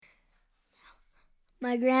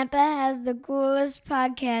My grandpa has the coolest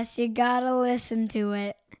podcast. You gotta listen to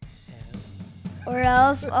it. Or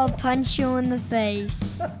else I'll punch you in the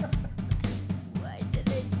face. Why did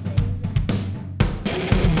I say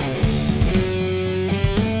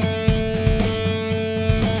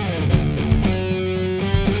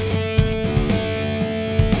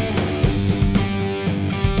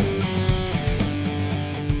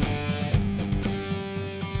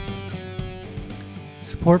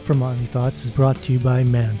Support for Motley Thoughts is brought to you by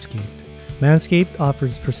Manscaped. Manscaped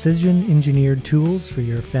offers precision-engineered tools for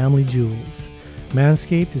your family jewels.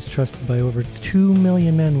 Manscaped is trusted by over 2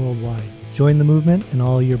 million men worldwide. Join the movement and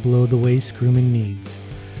all your below-the-waist grooming needs.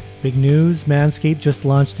 Big news, Manscaped just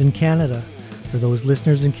launched in Canada. For those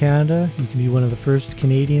listeners in Canada, you can be one of the first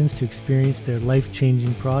Canadians to experience their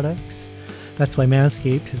life-changing products. That's why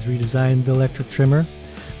Manscaped has redesigned the electric trimmer.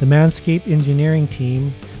 The Manscaped engineering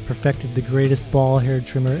team perfected the greatest ball-haired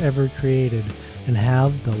trimmer ever created and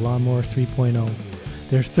have the Lawnmower 3.0.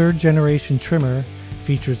 Their third-generation trimmer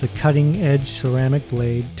features a cutting-edge ceramic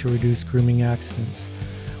blade to reduce grooming accidents.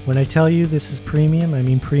 When I tell you this is premium, I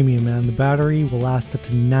mean premium, man. The battery will last up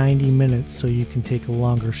to 90 minutes so you can take a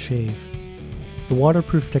longer shave. The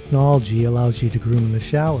waterproof technology allows you to groom in the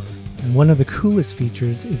shower. And one of the coolest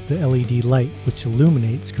features is the LED light, which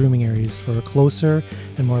illuminates grooming areas for a closer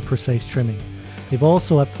and more precise trimming. They've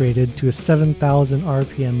also upgraded to a 7,000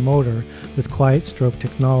 RPM motor with quiet stroke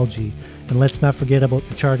technology. And let's not forget about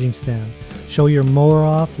the charging stand. Show your mower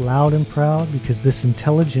off loud and proud because this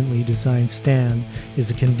intelligently designed stand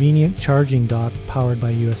is a convenient charging dock powered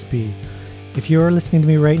by USB. If you are listening to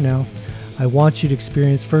me right now, I want you to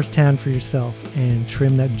experience firsthand for yourself and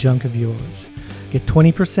trim that junk of yours. Get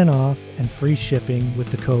 20% off and free shipping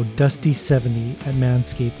with the code DUSTY70 at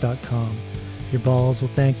manscaped.com. Your balls will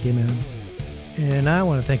thank you, man. And I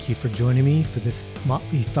want to thank you for joining me for this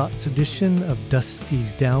Motley Thoughts edition of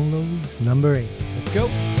Dusty's Downloads number 8. Let's go.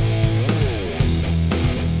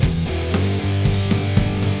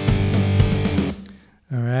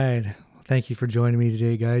 All right. Thank you for joining me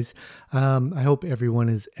today, guys. I hope everyone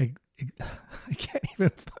is... I can't even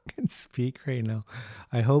fucking speak right now.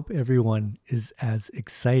 I hope everyone is as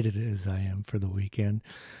excited as I am for the weekend.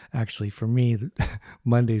 Actually, for me,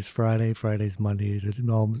 Monday's Friday, Friday's Monday. It's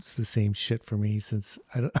almost the same shit for me since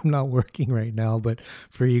I'm not working right now. But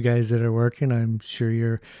for you guys that are working, I'm sure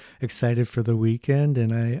you're excited for the weekend.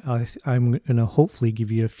 And I'm going to hopefully give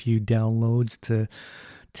you a few downloads to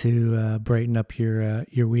brighten up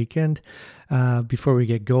your weekend. Before we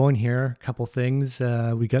get going here, a couple things.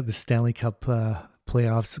 We got the Stanley Cup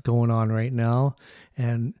playoffs going on right now,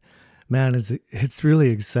 and man, it's really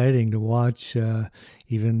exciting to watch.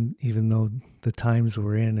 Even though the times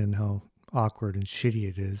we're in and how awkward and shitty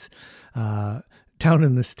it is. Down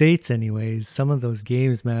in the States, anyways, some of those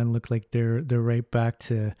games, man, look like they're right back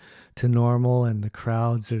to normal, and the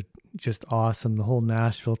crowds are just awesome. The whole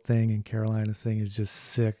Nashville thing and Carolina thing is just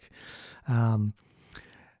sick.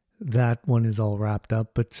 That one is all wrapped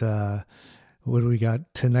up, but what do we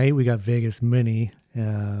got tonight? We got Vegas Mini.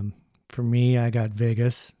 For me, I got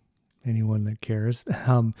Vegas. Anyone that cares.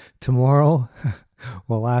 Tomorrow,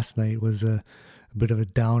 well, last night was a bit of a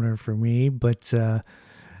downer for me, but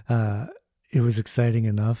it was exciting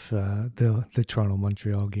enough. The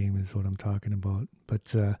Toronto-Montreal game is what I'm talking about.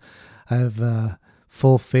 But I have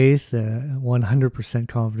full faith, 100%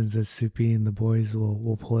 confidence that Soupy and the boys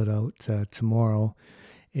will pull it out tomorrow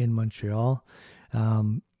in Montreal.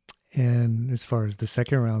 And as far as the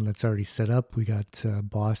second round that's already set up, we got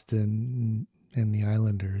Boston and the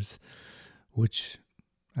Islanders, which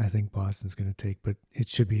I think Boston's going to take, but it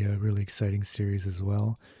should be a really exciting series as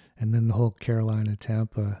well. And then the whole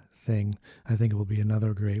Carolina-Tampa thing, I think it will be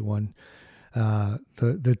another great one.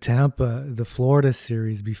 The Florida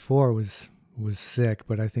series before was sick,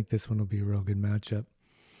 but I think this one will be a real good matchup.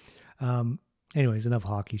 Anyways, enough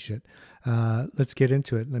hockey shit. Let's get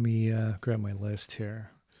into it. Let me grab my list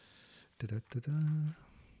here.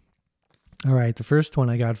 All right, the first one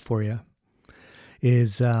I got for you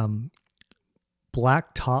is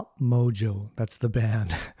Blacktop Mojo. That's the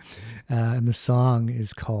band. And the song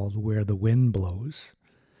is called Where the Wind Blows.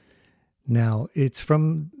 Now, it's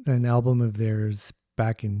from an album of theirs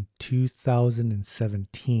back in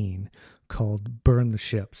 2017 called Burn the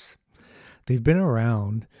Ships. They've been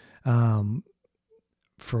around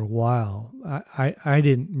for a while. I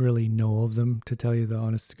didn't really know of them, to tell you the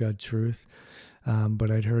honest to God truth,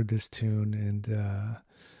 but I'd heard this tune and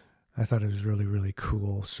I thought it was really, really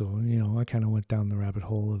cool. So, I kind of went down the rabbit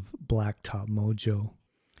hole of Blacktop Mojo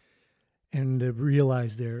and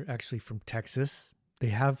realized they're actually from Texas. They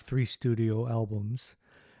have 3 studio albums.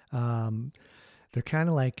 They're kind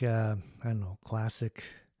of like, I don't know, classic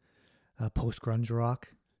post-grunge rock.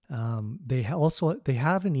 They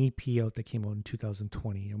have an EP out that came out in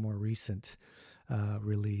 2020, a more recent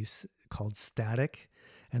release called Static.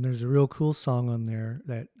 And there's a real cool song on there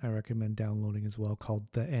that I recommend downloading as well called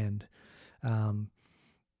The End.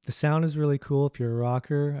 The sound is really cool. If you're a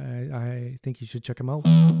rocker, I think you should check them out.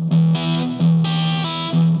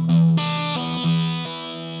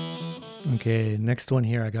 Okay, next one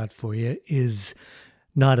here I got for you is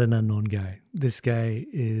not an unknown guy. This guy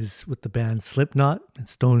is with the band Slipknot and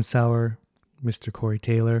Stone Sour, Mr. Corey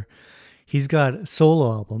Taylor. He's got a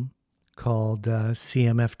solo album called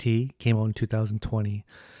CMFT, came out in 2020.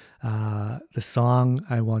 The song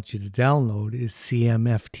I want you to download is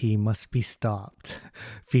CMFT Must Be Stopped,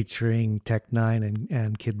 featuring Tech9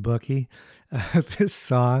 and Kid Bookie. This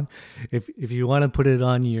song, if you want to put it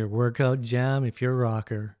on your workout jam, if you're a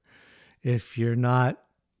rocker, if you're not,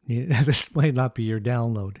 this might not be your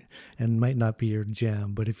download and might not be your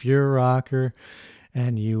jam, but if you're a rocker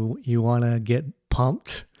and you want to get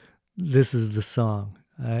pumped, this is the song.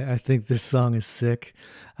 I think this song is sick.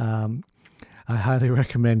 I highly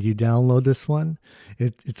recommend you download this one.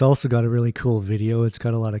 It's also got a really cool video. It's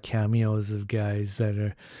got a lot of cameos of guys that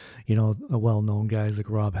are, well-known guys like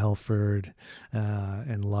Rob Halford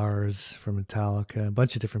and Lars from Metallica, a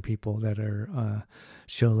bunch of different people that are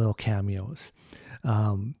show little cameos.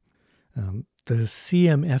 The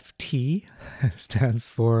CMFT stands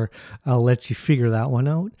for I'll let you figure that one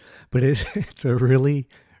out, but it's a really,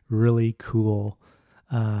 really cool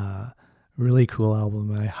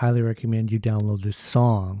album. I highly recommend you download this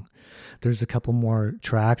song. There's a couple more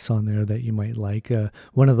tracks on there that you might like.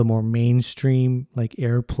 One of the more mainstream, like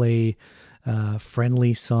airplay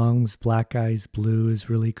friendly songs, Black Eyes Blue, is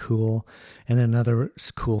really cool. And another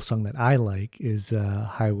cool song that I like is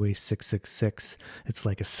Highway 666. It's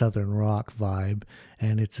like a southern rock vibe,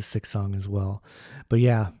 and it's a sick song as well. But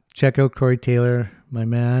yeah, check out Corey Taylor, my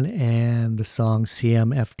man, and the song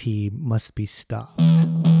CMFT Must Be Stopped.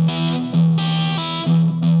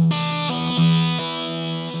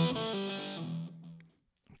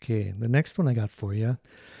 Okay, the next one I got for you.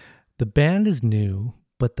 The band is new,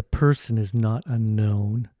 but the person is not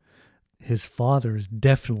unknown. His father is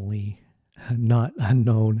definitely not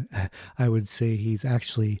unknown. I would say he's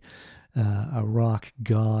actually a rock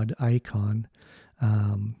god icon.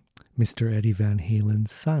 Mr. Eddie Van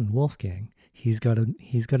Halen's son, Wolfgang. He's got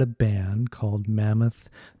a band called Mammoth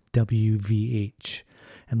WVH,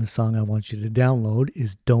 and the song I want you to download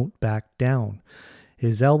is Don't Back Down.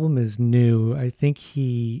 His album is new. I think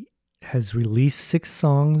he has released 6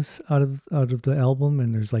 songs out of the album,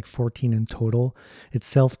 and there's like 14 in total. It's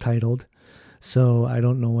self-titled, so I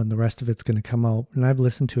don't know when the rest of it's going to come out. And I've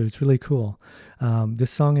listened to it. It's really cool. This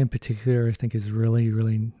song in particular, I think, is really,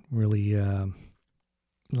 really, really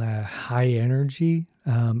high energy.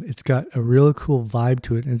 It's got a really cool vibe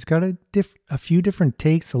to it, and it's got a few different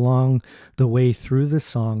takes along the way through the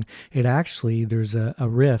song. There's a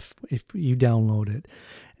riff, if you download it,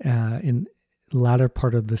 in the latter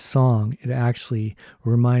part of the song. It actually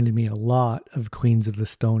reminded me a lot of Queens of the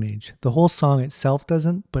Stone Age. The whole song itself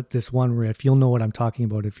doesn't, but this one riff, you'll know what I'm talking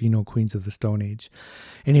about if you know Queens of the Stone Age.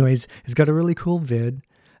 Anyways, it's got a really cool vid.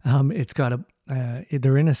 It's got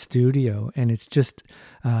they're in a studio, and it's just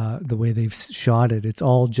the way they've shot it. It's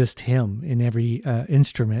all just him in every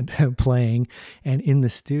instrument playing, and in the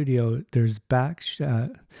studio there's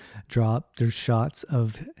there's shots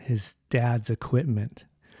of his dad's equipment,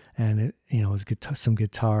 and some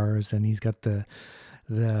guitars, and he's got the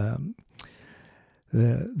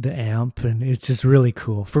amp, and it's just really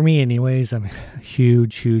cool for me. Anyways, I'm a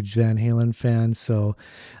huge Van Halen fan, so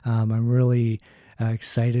I'm really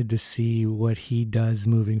excited to see what he does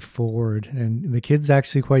moving forward. And the kid's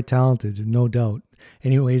actually quite talented, no doubt.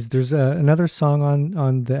 Anyways, there's another song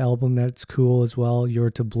on the album that's cool as well,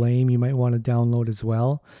 You're to Blame. You might want to download as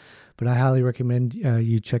well. But I highly recommend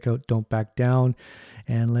you check out Don't Back Down,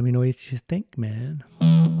 and let me know what you think, man.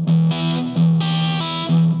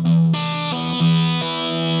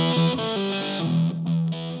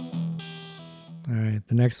 All right,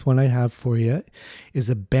 the next one I have for you is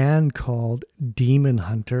a band called Demon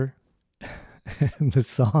Hunter, and the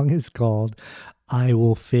song is called I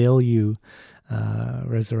Will Fail You,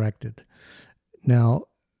 Resurrected. Now,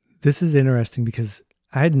 this is interesting because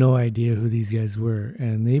I had no idea who these guys were,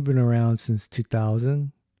 and they've been around since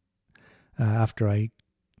 2000. After I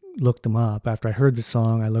looked them up, after I heard the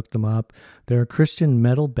song, I looked them up. They're a Christian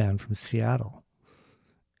metal band from Seattle,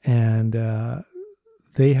 and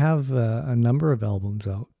they have a number of albums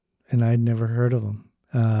out, and I'd never heard of them.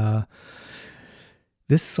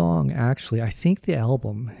 This song, actually, I think the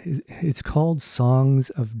album, it's called Songs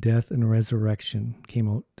of Death and Resurrection, came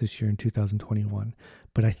out this year in 2021.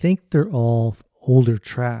 But I think they're all older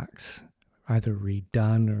tracks, either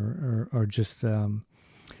redone or just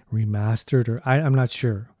remastered, or I'm not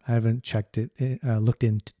sure. I haven't checked it, looked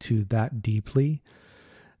into that deeply.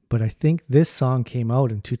 But I think this song came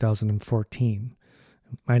out in 2014.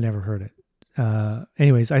 I never heard it.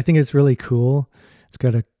 Anyways, I think it's really cool. It's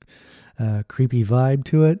got a creepy vibe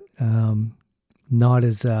to it. Not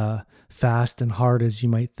as fast and hard as you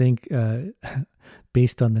might think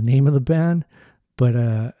based on the name of the band, but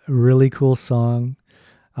a really cool song.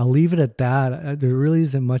 I'll leave it at that. There really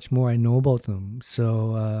isn't much more I know about them.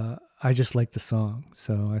 So I just like the song.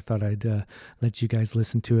 So I thought I'd let you guys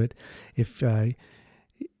listen to it.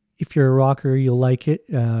 If you're a rocker, you'll like it.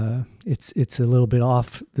 It's a little bit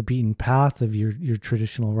off the beaten path of your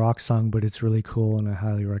traditional rock song, but it's really cool, and I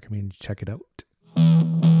highly recommend you check it out.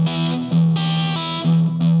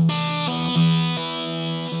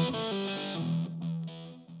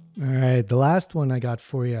 All right, the last one I got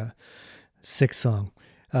for you, sick song.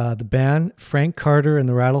 The band, Frank Carter and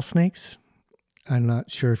the Rattlesnakes. I'm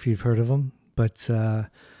not sure if you've heard of them, but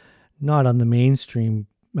not on the mainstream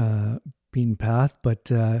beaten path,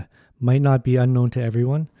 but might not be unknown to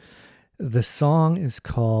everyone. The song is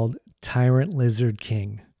called Tyrant Lizard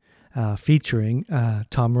King, featuring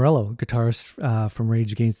Tom Morello, guitarist from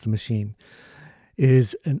Rage Against the Machine. It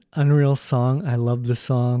is an unreal song. I love the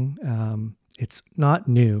song. It's not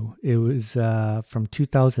new. It was from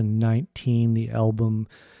 2019. The album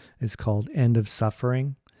is called End of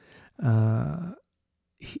Suffering.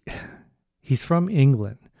 He's from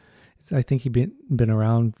England. I think he's been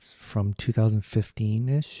around from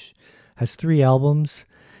 2015-ish. Has 3 albums.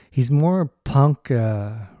 He's more punk,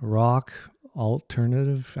 rock,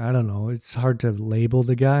 alternative. I don't know. It's hard to label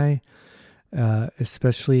the guy,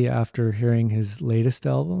 especially after hearing his latest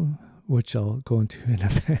album, which I'll go into in a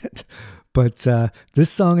bit. But this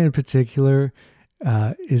song in particular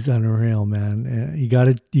is unreal, man. You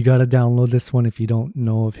gotta download this one if you don't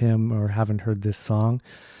know of him or haven't heard this song.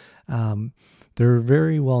 They're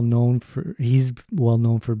very he's well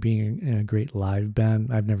known for being a great live band.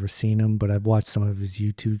 I've never seen him, but I've watched some of his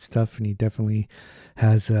YouTube stuff, and he definitely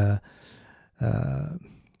has a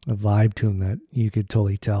vibe to him that you could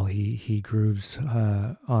totally tell he grooves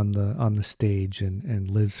on the stage and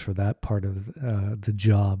lives for that part of the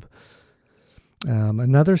job.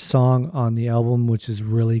 Another song on the album, which is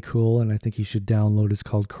really cool, and I think you should download, is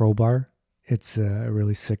called Crowbar. It's a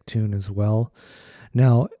really sick tune as well.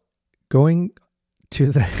 Now, going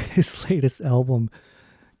to his latest album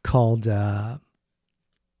called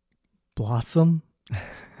Blossom,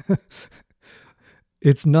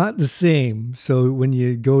 it's not the same. So when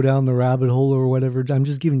you go down the rabbit hole or whatever, I'm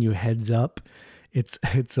just giving you a heads up. It's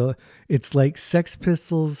like Sex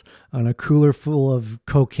Pistols on a cooler full of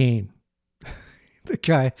cocaine. The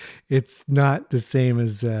guy, it's not the same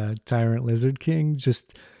as Tyrant Lizard King,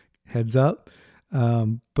 just heads up.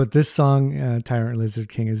 But this song, Tyrant Lizard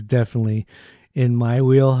King, is definitely in my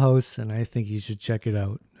wheelhouse, and I think you should check it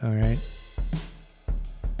out. All right.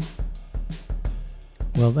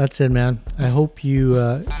 Well, that's it, man. I hope you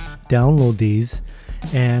download these,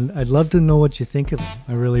 and I'd love to know what you think of them.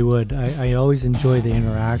 I really would. I always enjoy the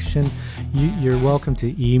interaction. You're welcome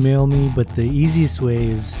to email me, but the easiest way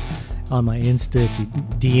is on my Insta, if you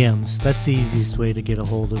DMs. That's the easiest way to get a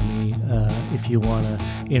hold of me if you want to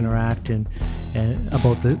interact and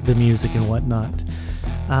about the music and whatnot.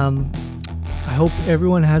 I hope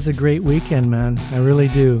everyone has a great weekend, man. I really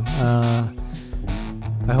do. I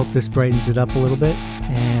hope this brightens it up a little bit.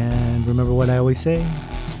 And remember what I always say,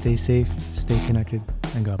 stay safe, stay connected,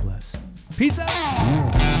 and God bless. Peace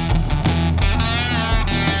out!